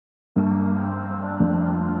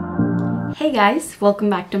Hey guys, welcome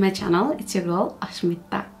back to my channel. It's your girl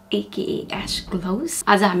Ashmita aka Ashglowss.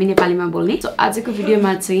 आज हामी नेपालीमा बोल्ने. So आजको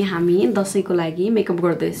भिडियोमा चाहिँ हामी दशैंको लागि मेकअप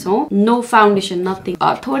गर्दैछौं. No foundation, nothing.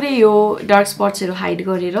 थोरै यो डार्क स्पट्सहरु हाइड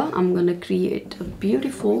गरेर I'm gonna create a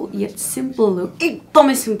beautiful yet simple look.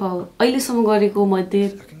 एकदमै सिम्पल. अहिलेसम्म गरेको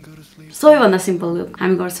मध्ये सबैभन्दा सिम्पल लुक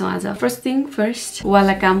हामी गर्छौं आज. फर्स्ट थिङ फर्स्ट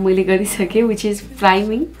वाला काम मैले गरिसके which is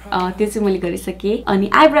priming. त्यो चाहिँ मैले गरिसके अनि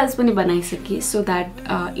आइब्रोज पनि बनाइसके so that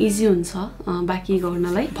इजी हुन्छ बाकी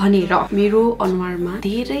गर्नलाई भनेर मेरो अनुहारमा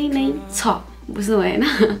धेरै नै छ बुझ्नु भएन.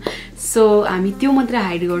 सो हामी त्यो मात्र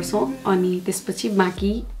हाइड गर्छौं अनि त्यसपछि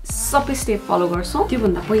बाकी सबै स्टेप फलो गर्छौं. त्यो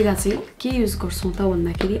भन्दा पहिला चाहिँ के युज गर्छौं त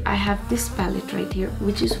भन्दाखेरि I have this palette right here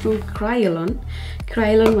which is from Kryolan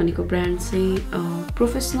भनेको ब्रान्ड चाहिँ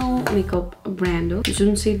प्रोफेसनल मेकअप ब्रान्ड हो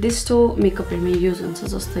जुन चाहिँ डिस्टो मेकअपहरुमा युज हुन्छ.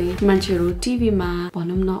 जस्तै मान्छेहरु टिभीमा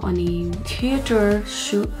भनौं न अनि थिएटर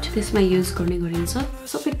शूट त्यसमा युज गर्ने गरिन्छ.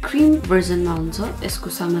 सबै क्रीम भर्जनमा हुन्छ यसको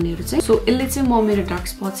सामानहरु चाहिँ. सो यसले चाहिँ म मेरो डार्क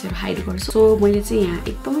स्पट्सहरु हाइड गर्छु. सो मैले चाहिँ यहाँ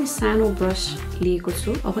एकदमै सानो ब्रश लिएको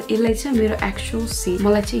छु. अब यसलाई चाहिँ मेरो एक्चुअल शेड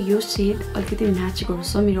मलाई चाहिँ यो शेड अलिकति म्याच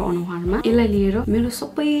गर्छ मेरो अनुहारमा. यसलाई लिएर मेरो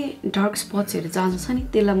सबै डार्क स्पट्सहरु जहाँ छ नि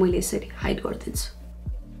त्यसलाई मैले यसरी हाइड गर्दिन्छु.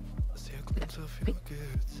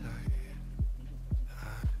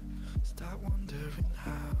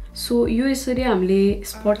 सो यो यसरी हामीले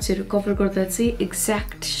स्पट्सहरु कभर गर्दा चाहिँ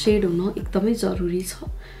एक्ज्याक्ट शेड हुन एकदमै जरुरी छ.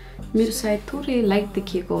 मेरो सायद थोरै लाइट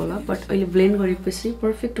देखिएको होला बट अहिले ब्लेन्ड गरेपछि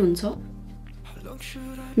पर्फेक्ट हुन्छ.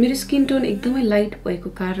 मेरो स्किन टोन एकदमै लाइट भएको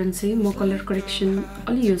कारण चाहिँ म कलर करेक्सन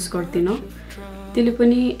अलि युज गर्दिन. त्यसले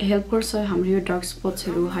पनि हेल्प गर्छ हाम्रो यो डार्क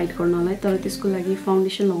स्पट्सहरु हाइड गर्नलाई. तर त्यसको लागि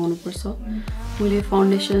फाउन्डेसन लगाउनु पर्छ. मैले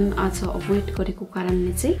फाउन्डेसन आज अभोइड गरेको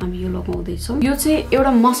कारणले चाहिँ हामी यो लगाउँदै छौं. यो चाहिँ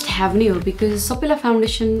एउटा मस्ट ह्याभ नै हो बिकज सबैलाई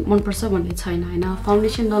फाउन्डेसन मन पर्छ भन्ने छैन हैन.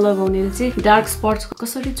 फाउन्डेसन नलगाउनेले चाहिँ डार्क स्पट्स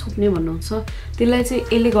कसरी छुप्ने भन्नुहुन्छ त्यसलाई चाहिँ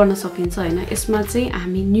यसले गर्न सकिन्छ हैन. यसमा चाहिँ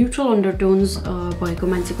हामी न्यूट्रल अन्डरटोन्स भएको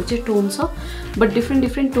मान्छेको चाहिँ टोन छ बट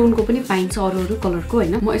डिफरेन्ट टोनको पनि पाइन्छ अरु कलरको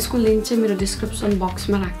हैन. म यसको लिंक चाहिँ मेरो डिस्क्रिप्सन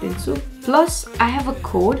बक्समा राख्दिन्छु. Plus I have a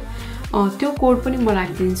code. त्यो कोड पनि म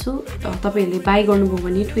राख्दिन्छु. तपाईहरुले बाइ गर्नुभयो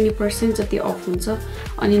भने 20% जति अफ हुन्छ.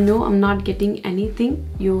 अनि no I'm not getting anything.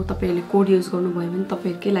 यो तपाईहरुले कोड युज गर्नुभयो भने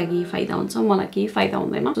तपाईहरुकै लागि फाइदा हुन्छ मलाई केही फाइदा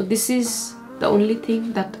हुँदैन. So this is the only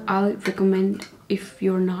thing that I'll recommend if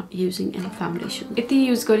you're not using any foundation. यति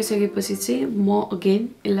युज गरिसकेपछि चाहिँ म अगेन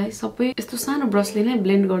यसलाई सबै यस्तो सानो ब्रशले नै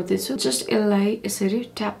ब्लेन्ड गर्दैछु. जस्ट यसलाई यसरी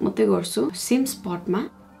ट्याप मात्रै गर्छु सेम स्पटमा.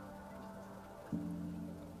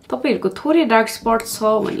 तपाईहरुको थोरै डार्क स्पट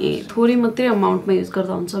छ भने थोरै मात्रै अमाउन्टमा युज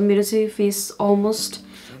गर्दा हुन्छ. मेरो चाहिँ फेस अलमोस्ट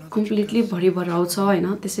कम्प्लिटली भरिभर आउँछ हैन.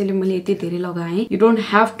 त्यसैले मैले यति धेरै लगाए. यु डोन्ट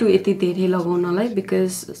ह्याभ टु यति धेरै लगाउनलाई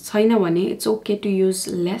बिकज छैन भने it's okay to use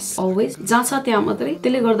lace always. जहाँ छ त्यहाँ मात्रै.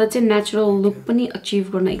 त्यसले गर्दा चाहिँ नेचुरल लुक पनि अचिभ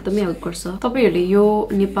गर्न एकदमै हेल्प गर्छ. तपाईहरुले यो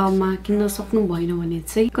नेपालमा किन्न सक्नु भएन भने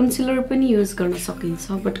चाहिँ कन्सिलर पनि युज गर्न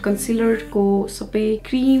सकिन्छ बट कन्सिलरको सबै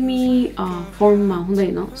क्रीमी फर्ममा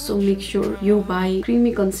हुँदैन. So make sure you by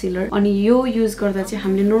creamy concealer. अनि यो युज गर्दा चाहिँ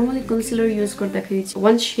हामीले नर्मली कन्सिलर युज गर्दाखेरि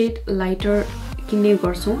वन शेड लाइटर किन्ने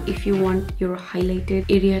गर्छौं if you want your highlighted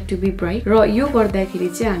area to be bright. र यो गर्दाखेरि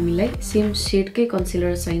चाहिँ हामीलाई सेम शेडकै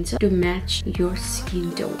कन्सिलर चाहिन्छ to match your skin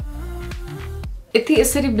tone. यति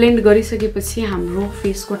यसरी ब्लेन्ड गरिसकेपछि हाम्रो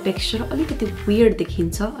फेसको टेक्सचर अलिकति वियर्ड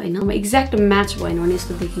देखिन्छ हैन. एक्ज्याक्ट म्याच भएन भने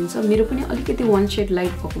यस्तो देखिन्छ. मेरो पनि अलिकति वन शेड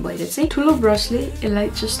लाइट भएको भएर चाहिँ ठुलो ब्रशले यसलाई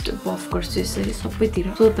जस्ट बफ गर्छु यसरी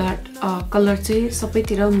सबैतिर सो दैट कलर चाहिँ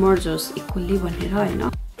सबैतिर मर्ज होस् इक्वली भनेर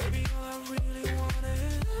हैन.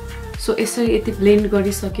 सो यसरी यति ब्लेन्ड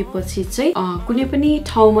गरिसकेपछि चाहिँ कुनै पनि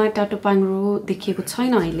ठाउँमा टाटो पाङ्रो देखिएको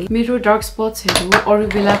छैन अहिले. मेरो डार्क स्पट्सहरु अरु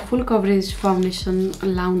बेला फुल कभरेज फाउन्डेसन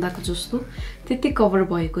लाउँदाको जस्तो त्यति कभर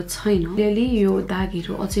भएको छैन. रियली यो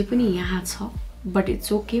दागहरु अझै पनि यहाँ छ but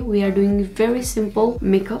it's okay. We are doing very simple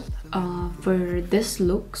makeup for this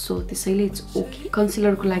look. So त्यसैले इट्स ओके.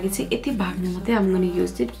 कन्सिलरको लागि चाहिँ यति भागमा मात्रै I'm going to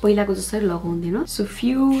use it. पहिलाको जसरी लगाउँदिन. So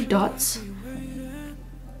few dots.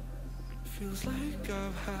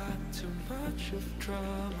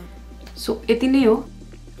 सो यति नै हो.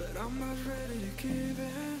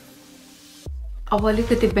 अब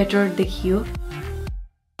अलिकति बेटर देखियो.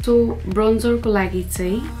 सो ब्रोन्जरको लागि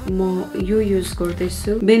चाहिँ म यो युज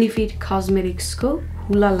गर्दैछु बेनिफिट कस्मेटिक्सको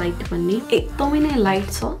हुला लाइट भन्ने. एकदमै नै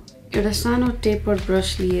लाइट छ. एउटा सानो टेपर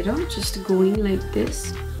ब्रश लिएर जस्ट गोइङ लाइक दिस.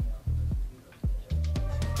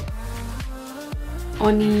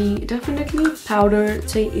 अनि डेफिनेटली पाउडर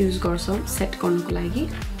चाहिँ युज गर्छौं सेट गर्नको लागि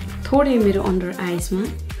थोरै मेरो अन्डर आइजमा.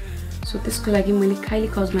 सो त्यसको लागि मैले काइली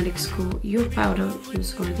कस्मेटिक्सको यो पाउडर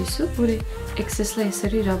युज गर्दैछु. थोरै एक्सेसलाई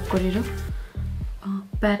यसरी रब गरेर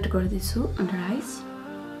प्याट गर्दैछु अन्डर आइज.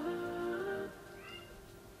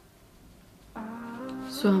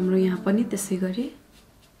 सो हाम्रो यहाँ पनि त्यसै गरी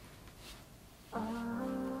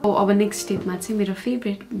अब नेक्स्ट स्टेपमा चाहिँ मेरो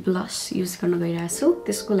फेभरेट ब्लस युज गर्न गइरहेको छु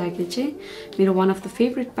त्यसको लागि चाहिँ मेरो one of the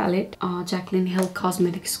favourite palette जैक्लिन hill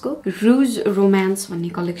कस्मेटिक्सको रुज romance भन्ने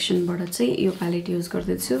कलेक्सनबाट चाहिँ यो प्यालेट युज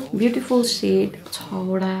गर्दैछु ब्युटिफुल शेड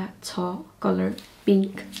 6वटा छ कलर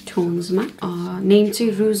पिंक टोन्समा नेम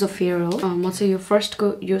चाहिँ रुज अफेयर हो म चाहिँ यो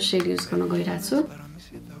फर्स्टको यो शेड युज गर्न गइरहेको छु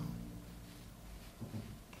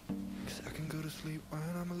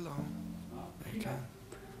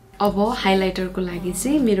अब हाइलाइटरको लागि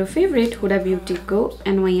चाहिँ मेरो favourite Hooda ब्युटीको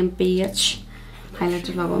NYM PH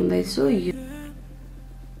highlighter लगाउँदैछु यो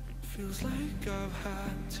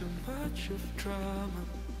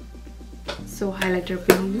सो हाइलाइटर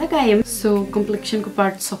पनि लगाएँ सो कम्प्लेक्सनको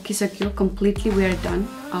पार्ट सकिसक्यो कम्प्लिटली वी आर डन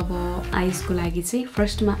अब आइजको लागि चाहिँ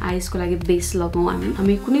फर्स्टमा आइजको लागि बेस लगाउँ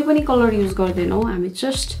हामी कुनै पनि कलर युज गर्दैनौँ हामी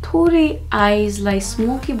जस्ट थोरै आइजलाई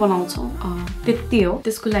स्मोकी बनाउँछौँ त्यति हो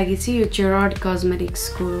त्यसको लागि चाहिँ यो JOUER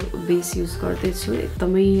कस्मेटिक्सको बेस युज गर्दैछु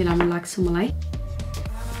एकदमै राम्रो लाग्छ मलाई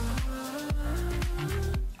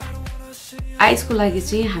आइजको लागि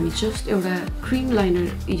चाहिँ हामी जस्ट एउटा क्रीम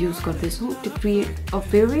लाइनर युज गर्दैछौँ to create a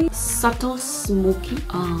very subtle smoky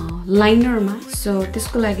लाइनरमा so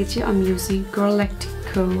त्यसको लागि चाहिँ आम using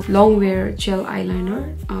गर्लैक्टिकको long where jail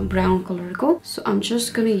eyeliner brown कलरको so I'm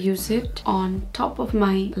just gonna use it on top of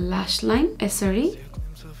my ल्यास line यसरी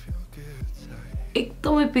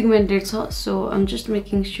एकदमै पिगमेन्टेड छ so I'm just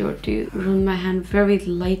making sure to rule my hand very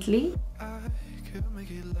lightly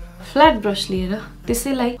flat brush लिएर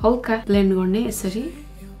त्यसैलाई हल्का ब्लेन्ड गर्ने यसरी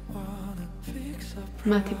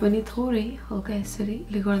माथि पनि थोरै हल्का यसरी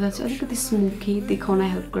ले गर्दा चाहिँ अलिकति स्मोकी देखाउन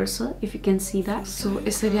हेल्प गर्छ if you can see that so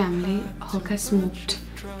यसरी हामीले हल्का स्मोक्ड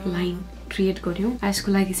लाइन क्रिएट गर्यौं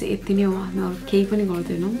आइजको लागि चाहिँ यति नै हो हामी अरु केही पनि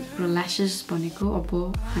गर्दैनौं र ल्याशेस भनेको अब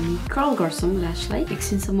हामी कर्ल गर्छौं ल्याशलाई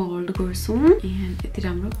एकछिनसम्म होल्ड गर्छौं एन्ड यति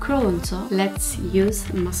राम्रो कर्ल हुन्छ लेट्स युज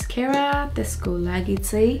मस्कारा त्यसको लागि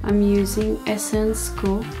चाहिँ आइ एम युजिङ एसेन्स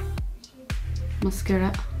को मस्कारा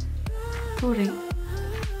थोरै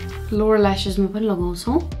लोअर ल्याशेसमा पनि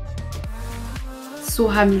लगाउँछौं सो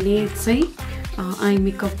हामीले चाहिँ आई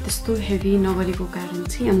मेकअप त्यस्तो हेभी नगरेको कारण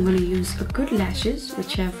चाहिँ आम gonna use a good ल्याशेस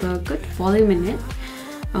which have a good volume in it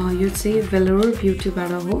यो चाहिँ VELOUR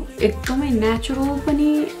ब्युटीबाट हो एकदमै नेचुरल पनि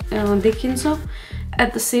देखिन्छ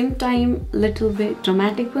at the same time little bit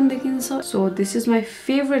dramatic पनि देखिन्छ so this is my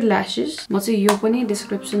favorite lashes म चाहिँ यो पनि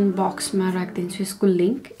description box मा राख्दिन्छु यसको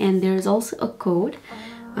link and there is also a code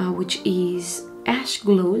which is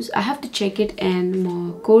Ashglowss I have to check it and म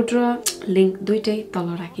code र link दुईटै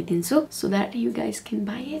तल राखिदिन्छु so that you guys can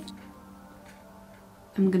buy it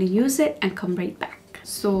I'm gonna use it and come right back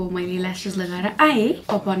so मैले lashes लगाएर आए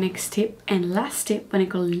अब next step and last step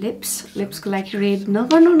भनेको lips को लागि red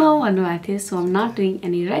नगर्नु न भन्नुभएको थियो so I'm not doing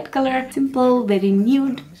any red color simple very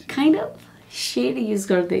nude kind of shade use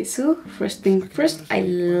गर्दैछु first thing first I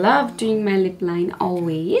love doing my lip line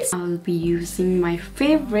always I'll be using my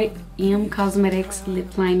favorite Cosmetics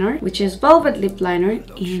lip liner which is velvet lip liner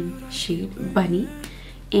in shade Bunny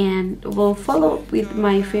and we'll follow up with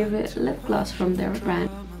my favorite lip gloss from their brand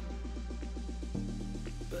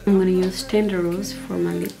I'm gonna use Tender Rose for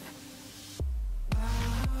my lip.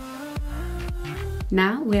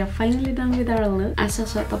 Now we are finally done with our look. आशा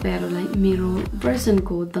छ तपाईहरुलाई मेरो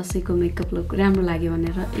भर्जनको दशैंको makeup look राम्रो लाग्यो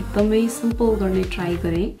भनेर एकदमै simple गर्ने try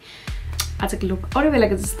गरे आजको लुक अरु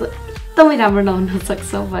बेलाको जस्तो एकदमै राम्रो नहुन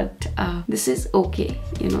सक्छ but this is okay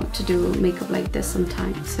you know to do makeup like this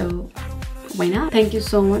sometimes so why not thank you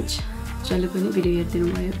so much जसले पनि भिडियो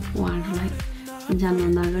हेर्दिनु भयो उहाँहरुलाई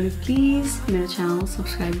जान्नुभन्दा अगाडि please मेरो channel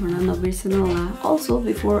subscribe गर्न नबिर्सनु होला also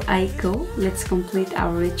before I go let's complete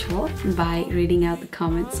our ritual by reading out the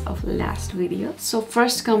comments of last video so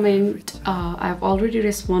first comment I've already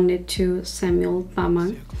responded to Samuel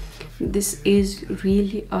Pamang this is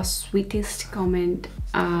really a sweetest comment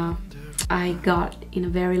I got in a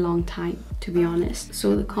very long time to be honest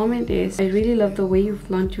so the comment is I really love the way you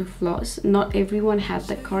flaunt your flaws not everyone has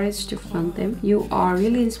the courage to flaunt them you are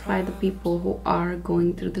really inspire the people who are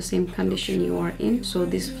going through the same condition you are in so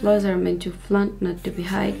these flaws are meant to flaunt not to be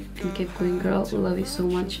hide and keep going girl love you so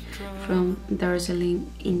much from Darjeeling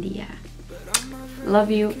India love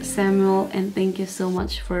you Samuel and thank you so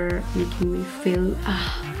much for making me feel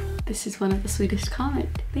this is one of the sweetest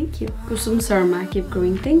comment. Thank you. Kusum Sarma, keep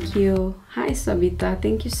going. Thank you. Hi Sabita,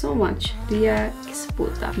 thank you so much. Ria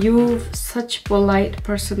Kisputa, you've such polite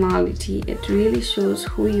personality. It really shows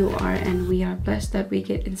who you are and we are blessed that we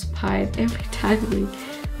get inspired every time we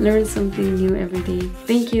learn something new every day.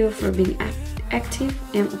 Thank you for being active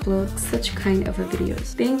and upload such kind of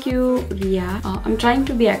videos. Thank you, Ria. I'm trying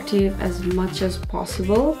to be active as much as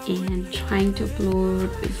possible and trying to upload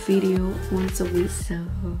a video once a week. So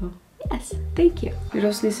yes, thank you.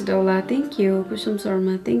 Rosni Sidaula, thank you. Kusum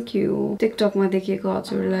Sharma, thank you. TikTok ma dekheko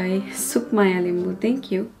हजुरलाई Sukmaya Limbu,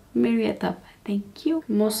 thank you. Maria Tap, thank you.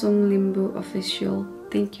 Mosam Limbu official,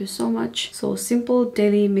 thank you so much. So simple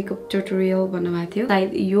daily makeup tutorial banavएको थियो.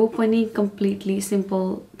 सायद यो पनि completely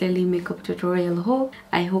simple daily makeup tutorial हो.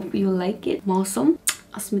 I hope you like it. Mosam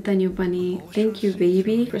Asmita Nyupani, thank you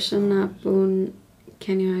baby. Prasanna Poon,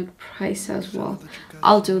 can you add price as well?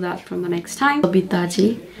 I'll do that from the next time.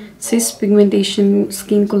 Abitaji, cis pigmentation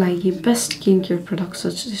skin ko लागि best skincare products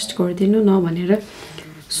suggest गरिदिनु न भनेर.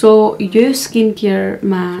 So यो skincare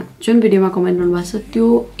मा जुन भिडियोमा comment गर्नुभएको छ त्यो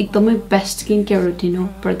एकदमै best skincare routine हो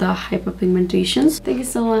for the hyperpigmentations. Thank you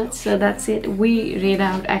so much. So that's it. We read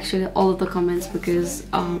out actually all of the comments because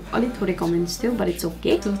अलि थोरै comments थियो, but it's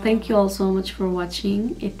okay. So thank you all so much for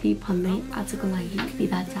watching. यति भन्दै आजको लागि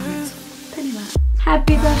बिदा चाहन्छु. धन्यवाद.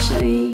 Happy Dashain.